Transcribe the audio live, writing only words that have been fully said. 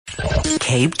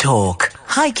Cape Talk,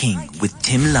 hiking with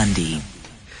Tim Lundy.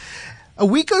 A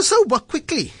week or so, but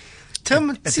quickly.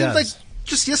 Tim, it seems does. like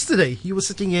just yesterday you were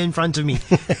sitting here in front of me.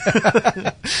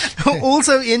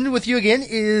 Also in with you again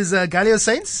is Galileo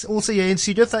Saints, also here in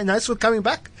studio. Nice for coming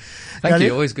back. Thank Galileo.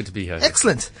 you. Always good to be here.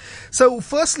 Excellent. So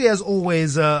firstly, as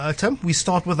always, Tim, we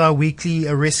start with our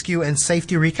weekly rescue and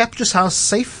safety recap. Just how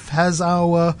safe has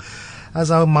our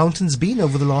mountains been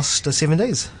over the last 7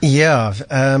 days? Yeah,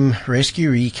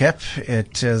 rescue recap.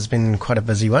 It has been quite a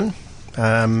busy one.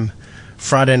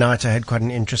 Friday night I had quite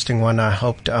an interesting one. I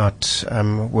helped out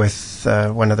with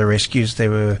one of the rescues.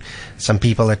 There were some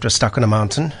people that were stuck on a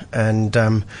mountain,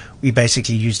 and we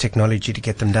basically used technology to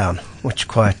get them down, which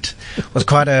was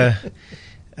quite a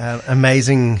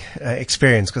amazing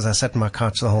experience, because I sat on my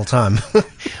couch the whole time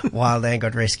while they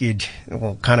got rescued,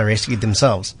 well, kind of rescued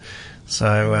themselves.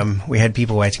 So we had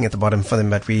people waiting at the bottom for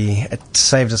them, but it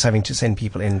saved us having to send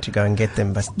people in to go and get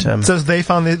them. But so they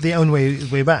found their own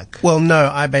way back? Well, no,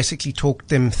 I basically talked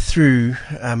them through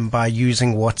by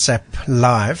using WhatsApp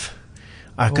Live.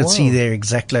 I could see their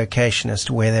exact location as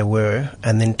to where they were,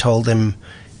 and then told them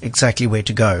exactly where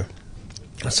to go.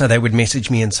 So they would message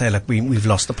me and say, look, we've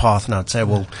lost the path. And I'd say,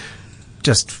 well,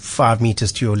 just 5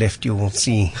 meters to your left, you will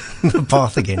see the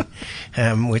path again,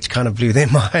 which kind of blew their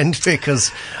mind,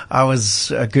 because I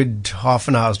was a good half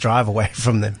an hour's drive away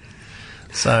from them.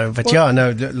 So, but yeah,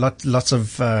 no, lots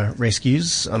of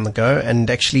rescues on the go, and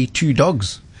actually 2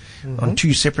 dogs on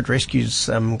 2 separate rescues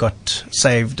got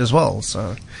saved as well.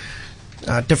 So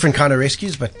different kind of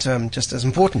rescues, but just as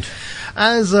important.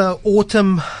 As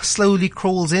autumn slowly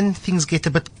crawls in, things get a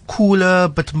bit cooler,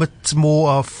 but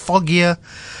more foggier.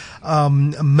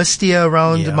 Mistier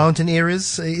around mountain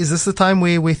areas. Is this the time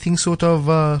where things sort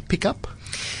of pick up?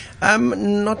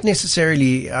 Not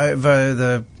necessarily. Over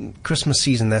the Christmas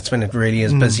season, that's when it really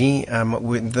is busy.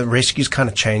 The rescues kind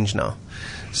of change now.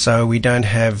 So we don't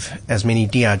have as many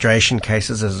dehydration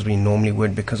cases as we normally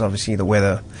would, because obviously the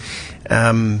weather.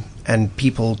 And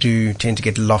people do tend to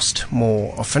get lost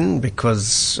more often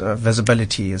because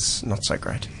visibility is not so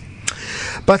great.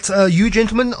 But you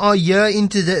gentlemen are here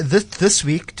into this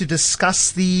week to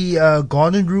discuss the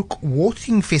Gardenrook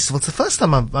Walking Festival. It's the first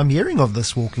time I'm hearing of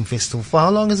this walking festival. For how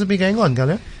long has it been going on,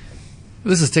 Galileo?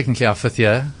 This is technically our 5th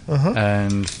year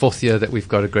and 4th year that we've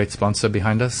got a great sponsor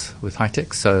behind us with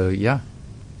Hitech. So yeah,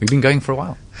 we've been going for a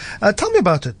while. Tell me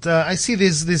about it. I see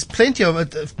there's plenty of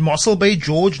it. Mossel Bay,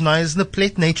 George, Knysna,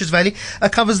 Plet, Nature's Valley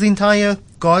covers the entire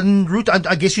garden route.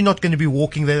 I guess you're not going to be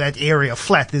walking that area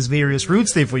flat. There's various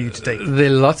routes there for you to take. There are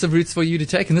lots of routes for you to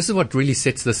take, and this is what really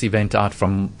sets this event out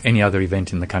from any other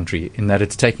event in the country, in that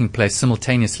it's taking place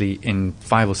simultaneously in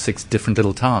 5 or 6 different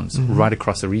little towns right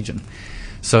across the region.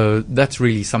 So that's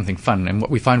really something fun. And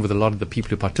what we find with a lot of the people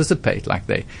who participate,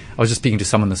 I was just speaking to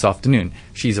someone this afternoon.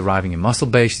 She's arriving in Mossel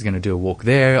Bay. She's going to do a walk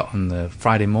there on the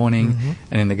Friday morning.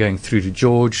 And then they're going through to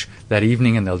George that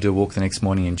evening, and they'll do a walk the next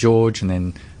morning in George. And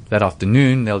then that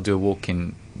afternoon, they'll do a walk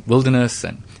in Wilderness.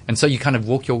 And so you kind of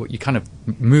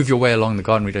move your way along the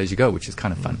garden route as you go, which is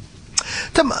kind of fun.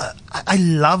 Tim, I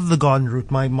love the garden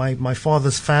route. My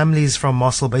father's family is from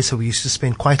Mossel Bay, so we used to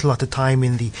spend quite a lot of time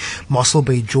in the Mossel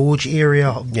Bay, George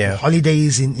area,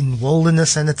 holidays in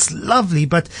Wilderness, and it's lovely.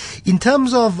 But in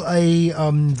terms of a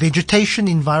vegetation,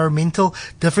 environmental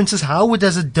differences, how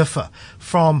does it differ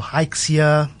from hikes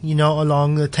here,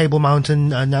 along the Table Mountain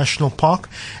National Park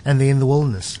and then the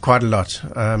Wilderness? Quite a lot.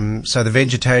 So the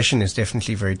vegetation is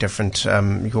definitely very different.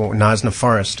 Your Knysna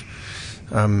Forest.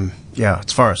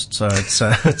 It's forest, so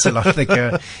it's a lot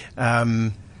thicker.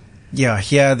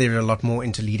 Here there are a lot more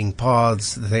interleading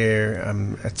paths. There,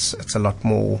 it's a lot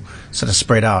more sort of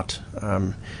spread out.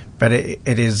 But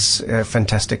it is a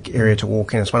fantastic area to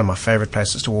walk in. It's one of my favorite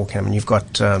places to walk in. I mean, you've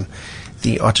got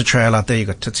the Otter Trail out there. You've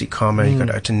got Tsitsikamma. You've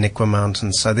got Outeniqua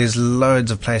Mountains. So there's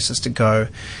loads of places to go.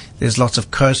 There's lots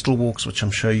of coastal walks, which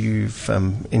I'm sure you've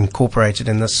incorporated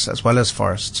in this, as well as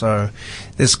forest. So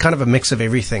there's kind of a mix of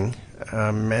everything.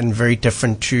 And very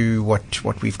different to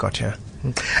what we've got here.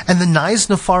 And the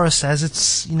Knysna Forest has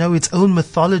its own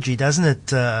mythology, doesn't it,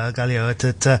 Galileo?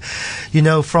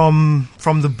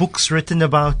 From the books written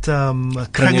about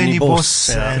Kring in die Bos.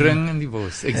 Kring in die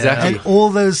Bos, exactly. And all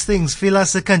those things,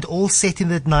 Vilasakant, all set in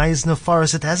that Knysna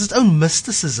Forest. It has its own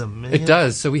mysticism. It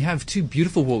does. So we have 2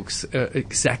 beautiful walks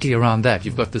exactly around that.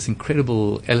 You've got this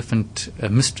incredible elephant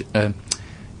mystery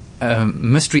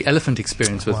elephant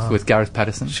experience with Gareth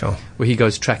Patterson, where he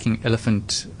goes tracking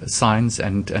elephant signs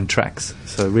and tracks.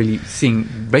 So really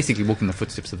walking the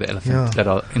footsteps of the elephant that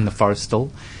are in the forest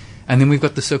still. And then we've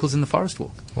got the Circles in the Forest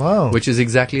walk. Wow. Which is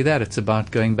exactly that. It's about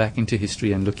going back into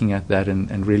history and looking at that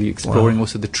and really exploring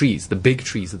also the trees, the big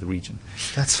trees of the region.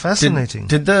 That's fascinating.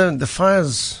 Did the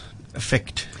fires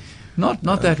affect? Not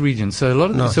that region.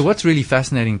 So so what's really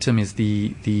fascinating, Tim, is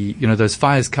the those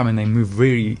fires come and they move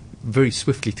very, very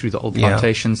swiftly through the old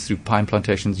plantations, through pine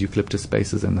plantations, eucalyptus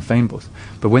spaces, and the fynbos.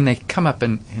 But when they come up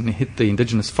and hit the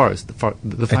indigenous forest, the fire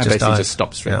basically just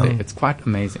stops straight there. It's quite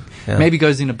amazing. Yeah. Maybe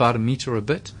goes in about a meter or a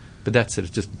bit, but that's it.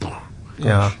 It's just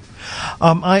Yeah.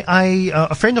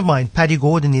 A friend of mine, Paddy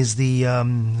Gordon, is the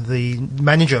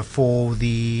manager for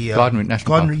the Garden Route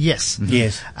National Park. Yes,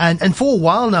 Yes. and for a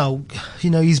while now,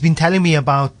 he's been telling me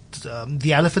about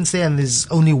the elephants there, and there's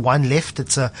only one left.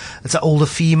 It's an older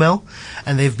female,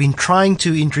 and they've been trying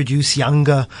to introduce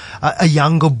a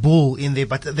younger bull in there,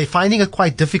 but they're finding it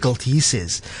quite difficult. He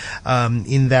says,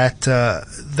 in that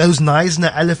those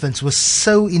Knysna elephants were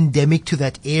so endemic to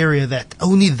that area that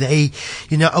only they,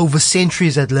 over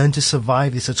centuries had learned to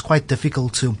survive this. So it's quite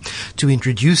difficult to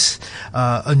introduce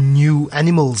new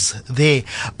animals there.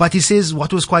 But he says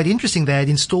what was quite interesting, they had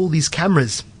installed these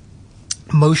cameras,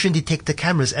 motion detector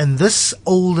cameras, and this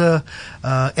older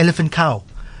elephant cow,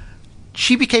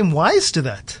 she became wise to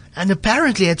that and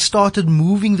apparently had started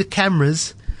moving the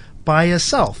cameras by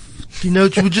herself. She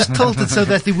would just tilt it so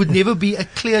that there would never be a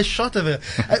clear shot of her.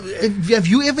 Have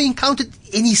you ever encountered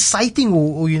any sighting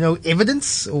or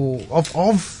evidence of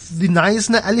the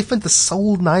Knysna elephant, the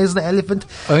sold Knysna elephant?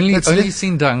 Only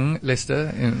seen dung,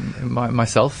 Lester,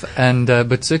 myself, and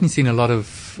but certainly seen a lot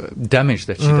of damage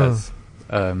that she does.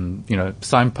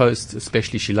 Signposts,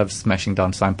 especially, she loves smashing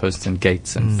down signposts and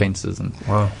gates and fences. And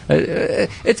wow,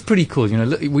 it's pretty cool.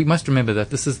 We must remember that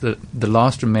this is the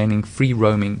last remaining free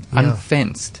roaming,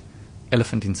 unfenced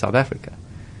elephant in South Africa.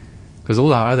 Because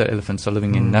all our other elephants are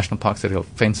living in national parks that have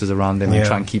fences around them and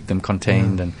try and keep them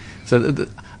contained. And so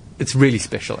it's really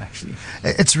special, actually.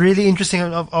 It's really interesting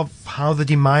of how the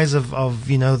demise of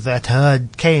that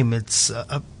herd came. It's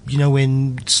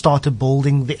when it started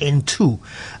building the N2,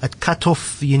 it cut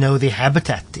off their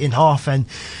habitat in half, and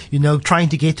trying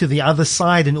to get to the other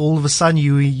side, and all of a sudden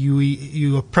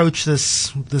you approach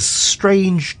this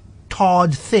strange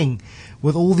tarred thing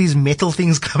with all these metal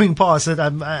things coming past it,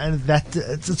 and that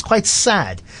it's quite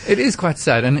sad. It is quite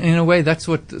sad, and in a way that's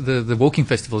what the Walking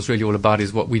Festival is really all about.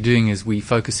 Is what we're doing is we're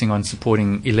focusing on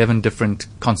supporting 11 different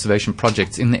conservation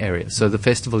projects in the area. So the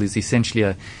festival is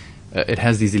essentially it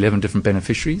has these 11 different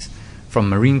beneficiaries, from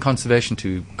marine conservation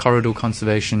to corridor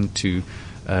conservation to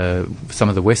some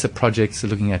of the Wessa projects,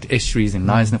 looking at estuaries in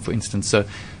Knysna, for instance. So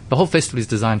the whole festival is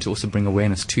designed to also bring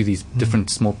awareness to these different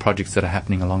small projects that are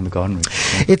happening along the garden route.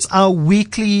 It's our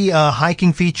weekly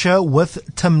hiking feature with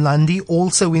Tim Lundy.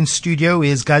 Also in studio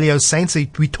is Galio Saints. So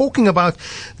we're talking about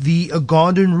the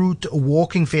Garden Route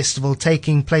Walking Festival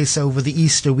taking place over the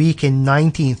Easter weekend,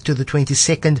 19th to the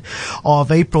 22nd of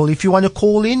April. If you want to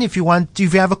call in, if you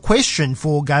have a question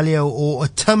for Galio or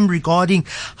Tim regarding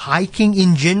hiking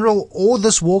in general or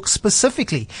this walk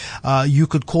specifically, you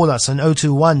could call us on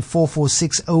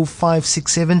 021-446-0567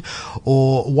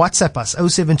 or WhatsApp us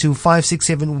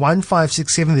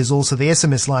 072-567-1567. There's also the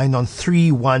SMS line on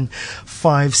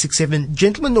 31567.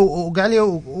 Gentlemen, or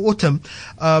Galio or Tim,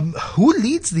 who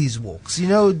leads these walks?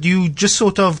 Do you just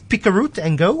sort of pick a route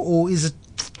and go, or is it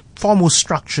far more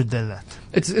structured than that?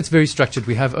 It's very structured.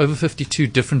 We have over 52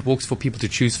 different walks for people to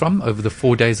choose from over the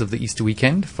 4 days of the Easter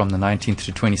weekend, from the 19th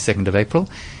to 22nd of April.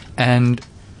 And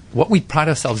what we pride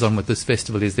ourselves on with this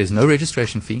festival is there's no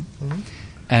registration fee.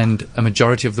 And a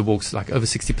majority of the walks, like over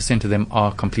 60% of them,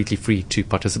 are completely free to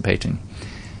participate in.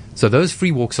 So those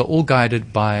free walks are all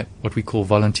guided by what we call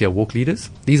volunteer walk leaders.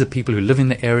 These are people who live in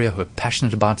the area, who are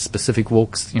passionate about specific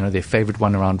walks, their favorite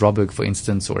one around Robberg, for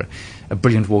instance, or a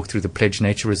brilliant walk through the Pledge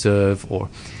Nature Reserve, or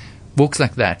walks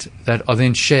like that are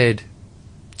then shared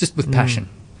just with passion.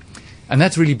 And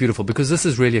that's really beautiful, because this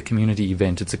is really a community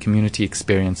event. It's a community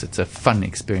experience. It's a fun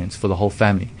experience for the whole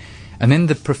family. And then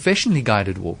the professionally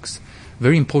guided walks,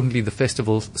 very importantly, the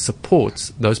festival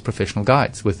supports those professional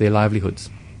guides with their livelihoods.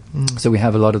 So we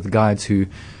have a lot of the guides who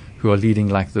are leading,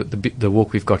 like the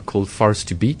walk we've got called Forest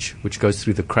to Beach, which goes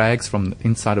through the crags from the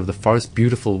inside of the forest,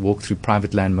 beautiful walk through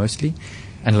private land mostly,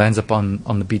 and lands up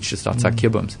on the beach just outside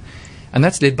Keurboom's. And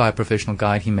that's led by a professional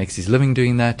guide. He makes his living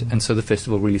doing that, and so the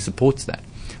festival really supports that.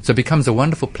 So it becomes a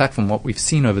wonderful platform. What we've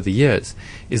seen over the years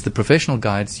is the professional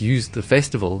guides use the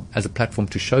festival as a platform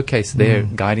to showcase their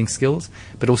guiding skills,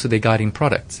 but also their guiding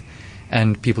products.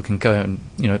 And people can go and,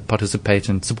 participate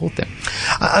and support them.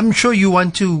 I'm sure you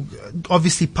want to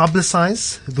obviously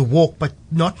publicize the walk, but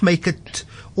not make it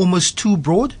almost too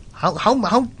broad.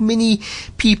 How many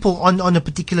people on a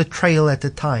particular trail at a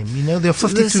time? There are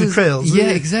 52 trails.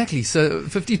 Yeah, exactly. So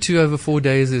 52 over 4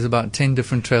 days is about 10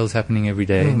 different trails happening every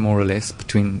day, more or less,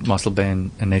 between Mossel Bay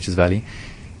and Nature's Valley.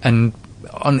 And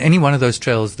on any one of those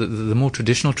trails, the more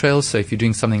traditional trails, so if you're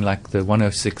doing something like the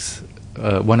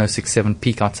 1067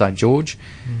 peak outside George,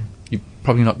 you're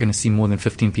probably not going to see more than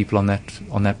 15 people on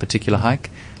that particular hike.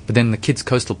 But then the Kids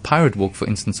Coastal Pirate Walk, for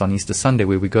instance, on Easter Sunday,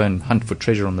 where we go and hunt for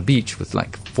treasure on the beach with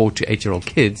like 4 to 8-year-old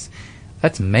kids,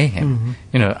 that's mayhem.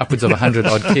 Upwards of 100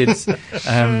 odd kids,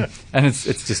 and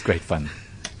it's just great fun.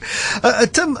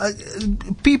 Tim,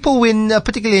 people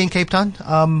particularly in Cape Town,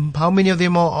 how many of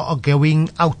them are going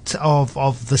out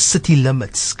of the city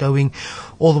limits, going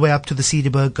all the way up to the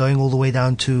Cederberg, going all the way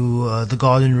down to the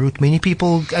Garden Route? Many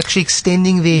people actually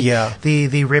extending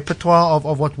the repertoire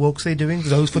of what walks they're doing,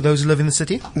 for those who live in the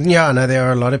city? Yeah, no, there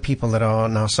are a lot of people that are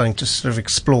now starting to sort of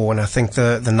explore, and I think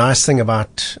the nice thing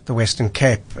about the Western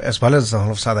Cape, as well as the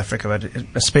whole of South Africa, but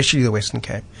especially the Western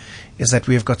Cape, is that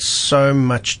we've got so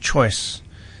much choice.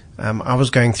 I was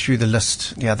going through the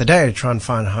list the other day to try and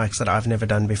find hikes that I've never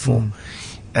done before.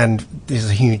 And there's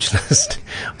a huge list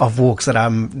of walks that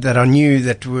I knew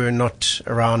that were not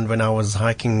around when I was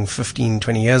hiking 15,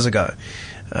 20 years ago,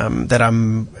 that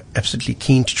I'm absolutely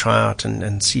keen to try out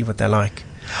and see what they're like.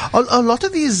 A lot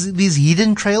of these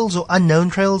hidden trails or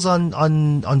unknown trails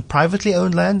on privately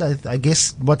owned land, I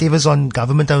guess whatever's on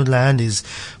government owned land is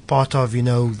part of,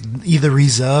 either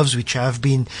reserves which have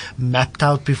been mapped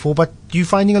out before, but you're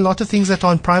finding a lot of things that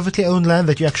are on privately owned land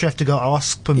that you actually have to go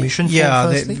ask permission for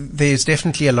firstly? There's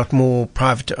definitely a lot more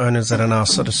private owners that are now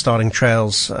sort of starting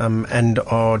trails, and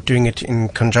are doing it in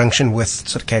conjunction with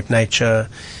sort of Cape Nature,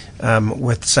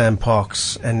 with Sam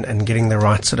Parks and getting the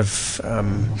right sort of,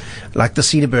 like the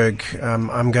Cederberg.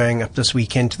 I'm going up this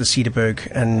weekend to the Cederberg,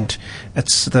 and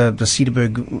it's the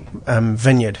Cederberg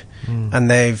vineyard, and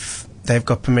they've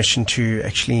got permission to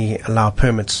actually allow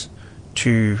permits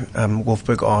to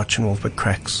Wolfberg Arch and Wolfberg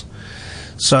Cracks.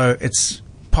 So it's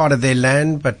part of their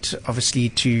land, but obviously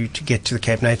to get to the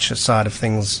Cape Nature side of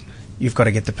things, you've got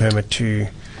to get the permit to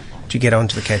get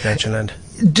onto the Cape Nature land.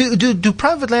 Do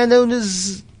private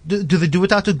landowners, do they do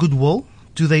it out of goodwill?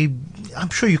 Do they? I'm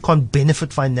sure you can't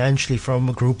benefit financially from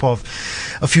a group of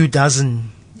a few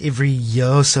dozen every year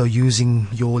or so using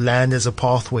your land as a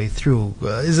pathway through.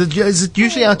 Is it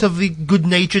usually out of the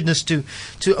good-naturedness to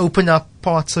open up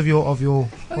parts of your?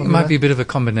 It might be a bit of a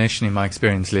combination in my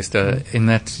experience, Lester, in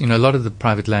that a lot of the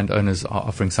private landowners are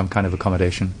offering some kind of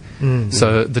accommodation.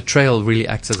 So the trail really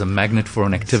acts as a magnet for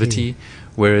an activity,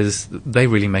 whereas they're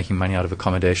really making money out of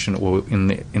accommodation. Or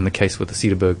in the case with the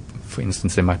Cederberg, for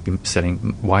instance, they might be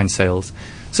selling wine sales.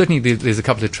 Certainly, there's a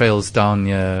couple of trails down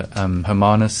near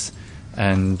Hermanus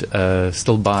and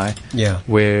Stilbaai,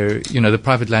 where the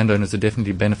private landowners are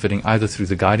definitely benefiting either through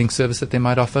the guiding service that they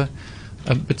might offer,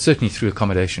 but certainly through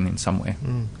accommodation in some way.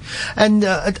 And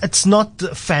it's not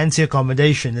fancy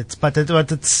accommodation. It's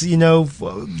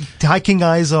hiking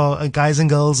guys and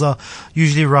girls are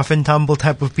usually rough and tumble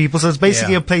type of people. So it's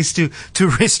basically a place to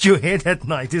rest your head at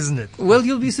night, isn't it? Well,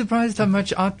 you'll be surprised how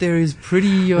much out there is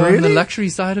pretty on the luxury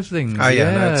side of things. Oh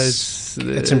yeah,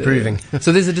 it's improving.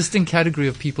 So there's a distinct category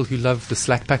of people who love the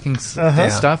slack packing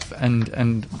stuff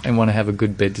and want to have a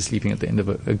good bed to sleep in at the end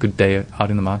of a good day out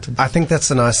in the mountains. I think that's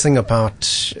the nice thing about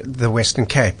the Western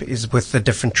Cape is with the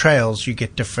different trails you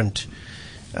get different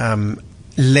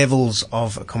levels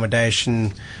of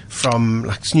accommodation, from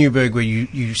like Snewberg where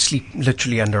you sleep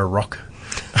literally under a rock.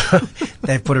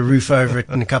 They've put a roof over it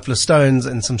and a couple of stones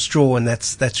and some straw, and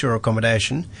that's your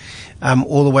accommodation,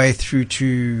 all the way through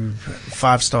to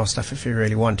 5-star stuff if you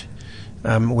really want,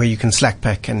 where you can slack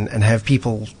pack and have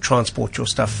people transport your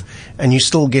stuff, and you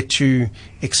still get to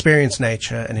experience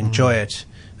nature and enjoy it.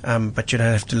 But you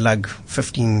don't have to lug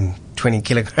 15, 20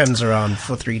 kilograms around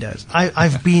for 3 days.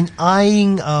 I've been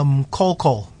eyeing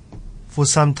Kolkol for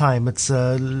some time. It's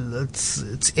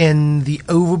in the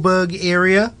Overberg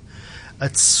area.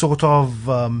 It's sort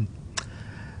of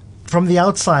from the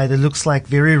outside, it looks like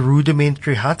very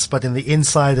rudimentary huts, but in the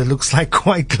inside, it looks like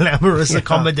quite glamorous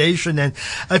accommodation. And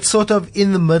it's sort of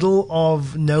in the middle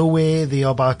of nowhere. There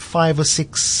are about 5 or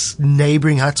 6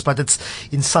 neighboring huts, but it's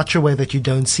in such a way that you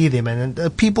don't see them.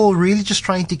 And people really just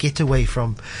trying to get away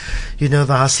from, the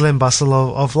hustle and bustle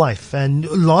of life. And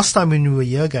last time when we were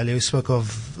here, Galileo spoke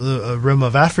of the Rim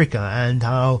of Africa and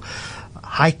how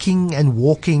hiking and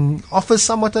walking offers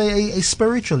somewhat a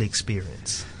spiritual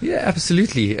experience. Yeah,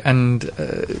 absolutely. And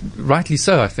rightly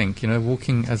so, I think.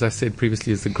 Walking, as I said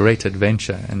previously, is a great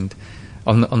adventure. And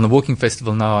On the walking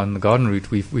festival now on the garden route,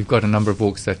 we've got a number of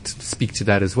walks that speak to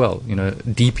that as well.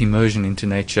 Deep immersion into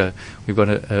nature. We've got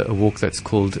a walk that's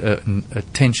called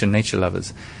Attention Nature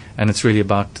Lovers, and it's really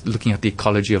about looking at the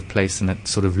ecology of place, and it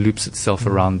sort of loops itself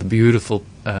around the beautiful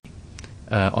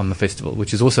on the festival,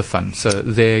 which is also fun. So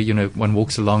there, one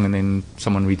walks along and then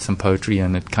someone reads some poetry,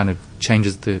 and it kind of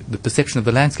changes the perception of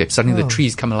the landscape. Suddenly the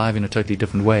trees come alive in a totally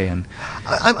different way. And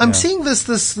I'm seeing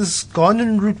this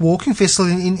garden route walking festival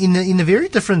in a very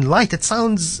different light. It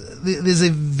sounds there's a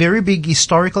very big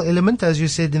historical element, as you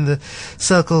said, in the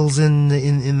circles in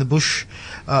the bush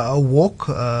walk.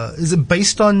 Is it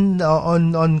based on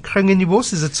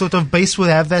Kringenbos? Is it sort of based with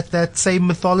have that same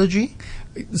mythology?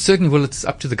 Certainly. Well, it's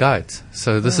up to the guides.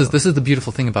 So this is the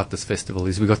beautiful thing about this festival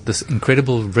is we've got this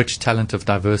incredible rich talent of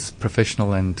diverse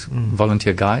professional and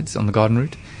volunteer guides on the garden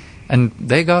route, and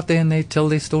they go out there and they tell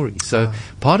their story. So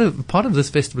part of this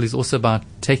festival is also about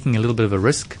taking a little bit of a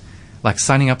risk, like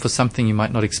signing up for something you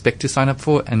might not expect to sign up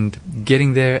for, and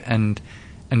getting there and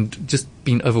just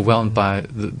being overwhelmed by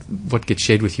what gets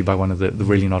shared with you by one of the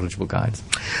really knowledgeable guides.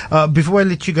 Before I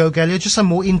let you go, Galio, just some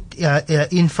more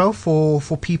info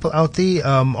for people out there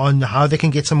on how they can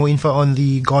get some more info on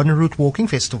the Garden Route Walking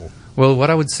Festival. Well, what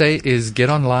I would say is get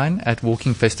online at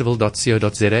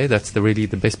walkingfestival.co.za. That's really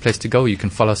the best place to go. You can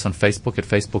follow us on Facebook at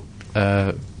Facebook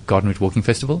Garden Route Walking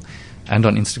Festival, and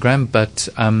on Instagram. But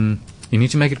you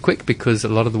need to make it quick because a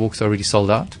lot of the walks are already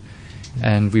sold out.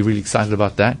 And we're really excited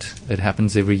about that. It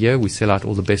happens every year. We sell out,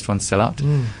 all the best ones sell out.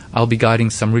 I'll be guiding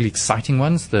some really exciting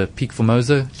ones, the Peak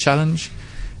Formosa Challenge,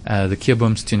 the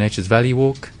Keerbooms to Nature's Valley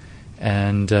Walk,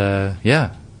 and a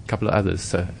couple of others.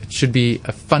 So it should be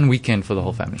a fun weekend for the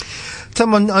whole family.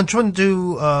 Tim, I'm trying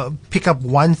to pick up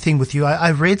one thing with you.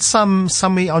 I read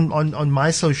somewhere on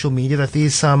my social media that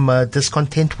there's some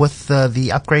discontent with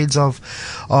the upgrades of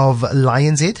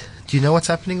Lion's Head. Do you know what's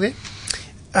happening there?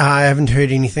 I haven't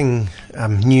heard anything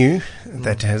new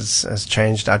that has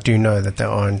changed. I do know that they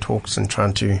are in talks and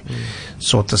trying to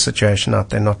sort the situation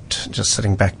out. They're not just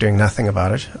sitting back doing nothing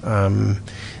about it.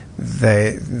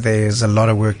 There's a lot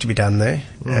of work to be done there,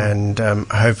 and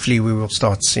hopefully we will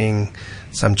start seeing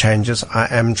some changes. I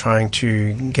am trying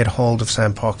to get hold of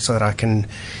SANParks so that I can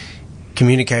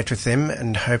communicate with them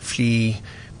and hopefully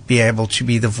be able to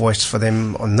be the voice for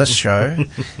them on this show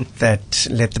that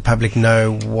let the public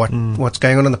know what's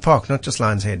going on in the park, not just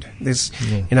Lion's Head. There's,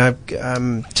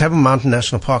 Table Mountain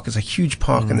National Park is a huge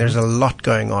park and there's a lot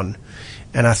going on.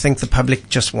 And I think the public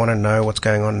just want to know what's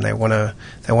going on. They want to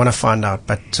find out.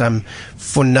 But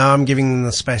for now, I'm giving them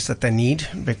the space that they need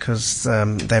because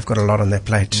they've got a lot on their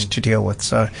plate to deal with.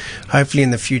 So hopefully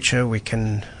in the future we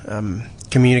can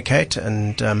communicate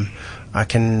and I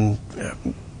can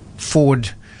forward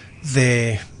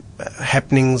their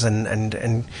happenings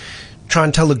and try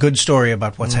and tell the good story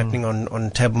about what's happening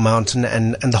on Table Mountain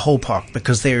and the whole park,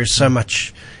 because there is so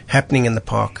much happening in the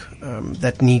park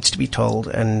that needs to be told,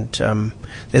 and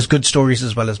there's good stories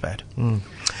as well as bad.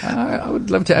 I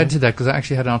would love to add to that because I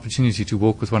actually had an opportunity to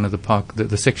walk with one of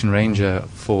the section ranger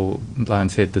for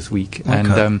Lion's Head this week,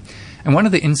 and one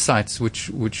of the insights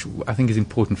which I think is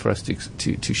important for us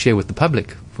to share with the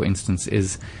public, for instance,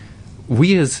 is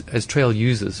we as trail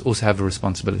users also have a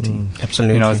responsibility.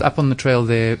 Absolutely. It's up on the trail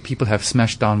there, people have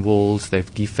smashed down walls, they've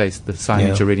defaced the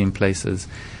signage already in places,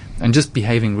 and just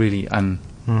behaving really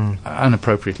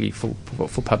inappropriately for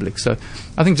public. So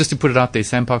I think just to put it out there,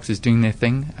 SANParks is doing their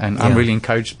thing, and I'm really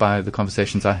encouraged by the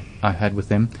conversations I had with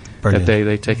them. Brilliant. That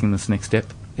they're taking this next step.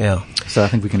 Yeah. So I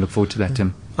think we can look forward to that,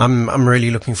 Tim. I'm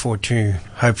really looking forward to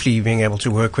hopefully being able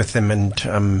to work with them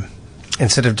and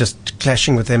instead of just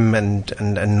clashing with them and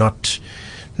not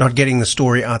getting the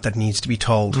story out that needs to be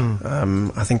told.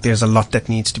 I think there's a lot that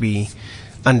needs to be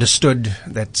understood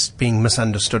that's being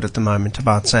misunderstood at the moment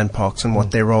about SANParks and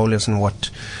what their role is and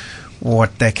what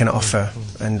they can offer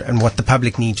and what the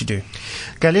public need to do.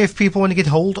 Gally, if people want to get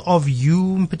hold of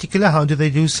you in particular, how do they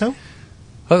do so?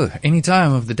 Any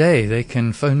time of the day. They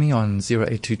can phone me on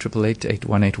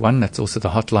 082888181. That's also the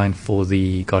hotline for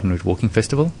the Garden Route Walking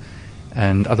Festival.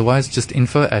 And otherwise, just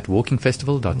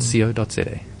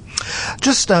info@walkingfestival.co.za.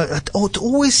 Just, it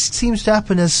always seems to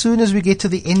happen as soon as we get to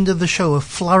the end of the show, a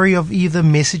flurry of either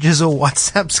messages or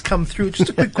WhatsApps come through.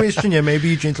 Just a quick question here. Maybe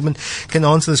you gentlemen can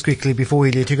answer this quickly before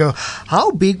we let you go.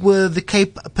 How big were the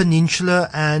Cape Peninsula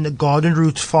and Garden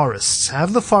Route forests?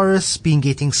 Have the forests been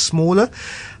getting smaller?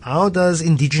 How does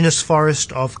indigenous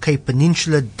forest of Cape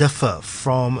Peninsula differ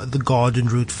from the Garden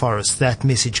Route forest? That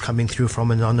message coming through from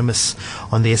Anonymous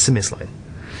on the SMS line.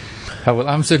 Well,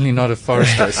 I'm certainly not a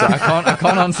forester, so I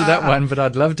can't answer that one. But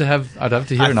I'd love to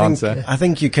hear an answer. I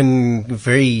think you can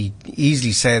very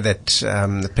easily say that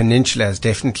the peninsula has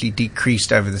definitely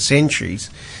decreased over the centuries.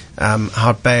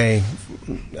 Hout Bay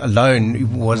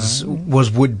alone was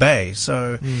Wood Bay,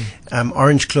 so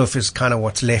Orange Kloof is kind of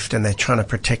what's left, and they're trying to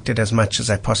protect it as much as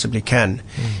they possibly can,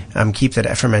 keep that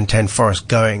Afromontane forest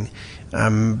going.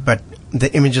 But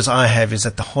the images I have is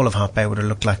that the whole of Hout Bay would have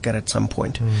looked like that at some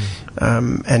point.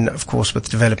 And of course, with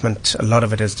development, a lot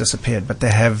of it has disappeared, but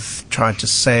they have tried to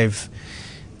save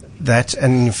that.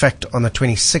 And in fact, on the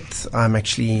 26th, I'm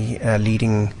actually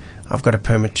leading. I've got a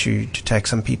permit to take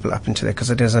some people up into there, because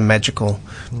it is a magical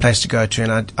place to go to.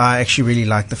 And I actually really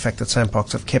like the fact that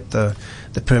SANParks have kept the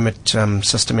permit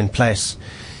system in place,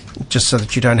 just so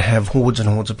that you don't have hordes and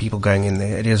hordes of people going in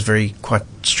there. It is quite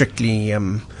strictly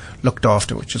looked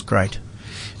after, which is great.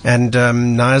 And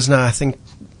Knysna, I think,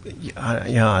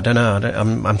 I don't know.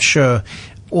 I'm sure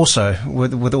also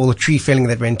with all the tree felling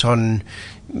that went on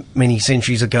many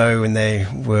centuries ago when they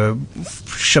were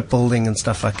shipbuilding and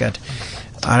stuff like that,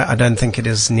 I don't think it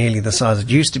is nearly the size it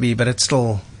used to be, but it's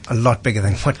still a lot bigger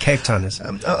than what Cape Town is.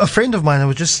 A friend of mine, I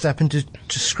was just happened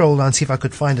to scroll down and see if I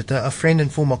could find it. A friend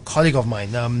and former colleague of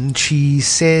mine, she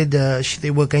said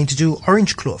they were going to do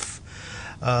Orange Kloof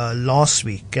last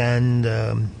week, and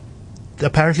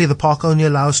apparently the park only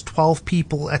allows 12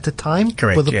 people at a time.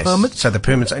 Correct, with the permit. So the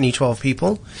permit's only 12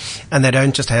 people, and they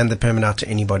don't just hand the permit out to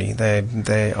anybody.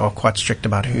 They are quite strict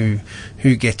about who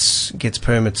gets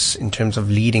permits in terms of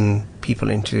leading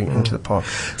people into the park.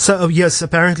 So yes,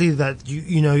 apparently that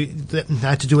they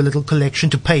had to do a little collection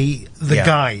to pay the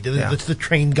guide, the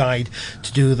trained guide,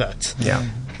 to do that. Yeah.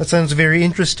 That sounds very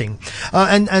interesting.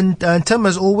 And Tim,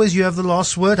 as always, you have the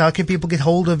last word. How can people get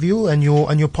hold of you and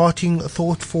your parting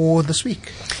thought for this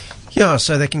week? Yeah,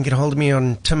 so they can get hold of me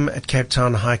on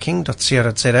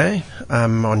tim@capetownhiking.co.za.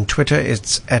 On Twitter,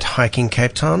 it's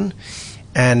 @hikingcapetown.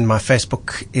 And my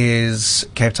Facebook is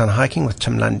Cape Town Hiking with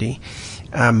Tim Lundy.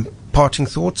 Parting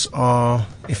thoughts are,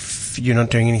 if you're not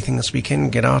doing anything this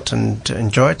weekend, get out and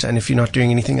enjoy it. And if you're not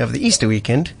doing anything over the Easter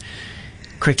weekend,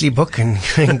 quickly book and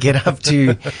get up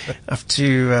to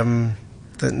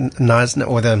the Knysna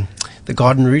or the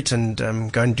garden route and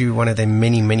go and do one of their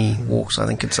many walks. I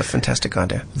think it's a fantastic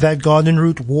idea. That garden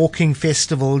route walking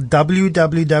festival,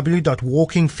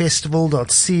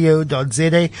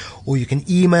 www.walkingfestival.co.za, or you can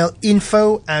email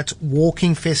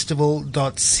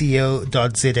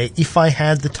info@walkingfestival.co.za. If I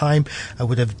had the time, I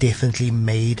would have definitely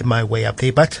made my way up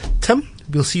there. But Tim,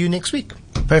 we'll see you next week.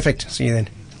 Perfect. See you then.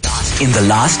 In the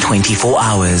last 24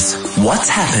 hours, what's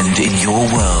happened in your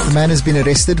world? A man has been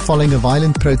arrested following a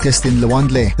violent protest in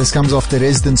Lwandle. This comes after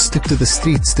residents took to the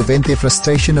streets to vent their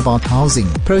frustration about housing.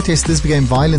 Protesters became violent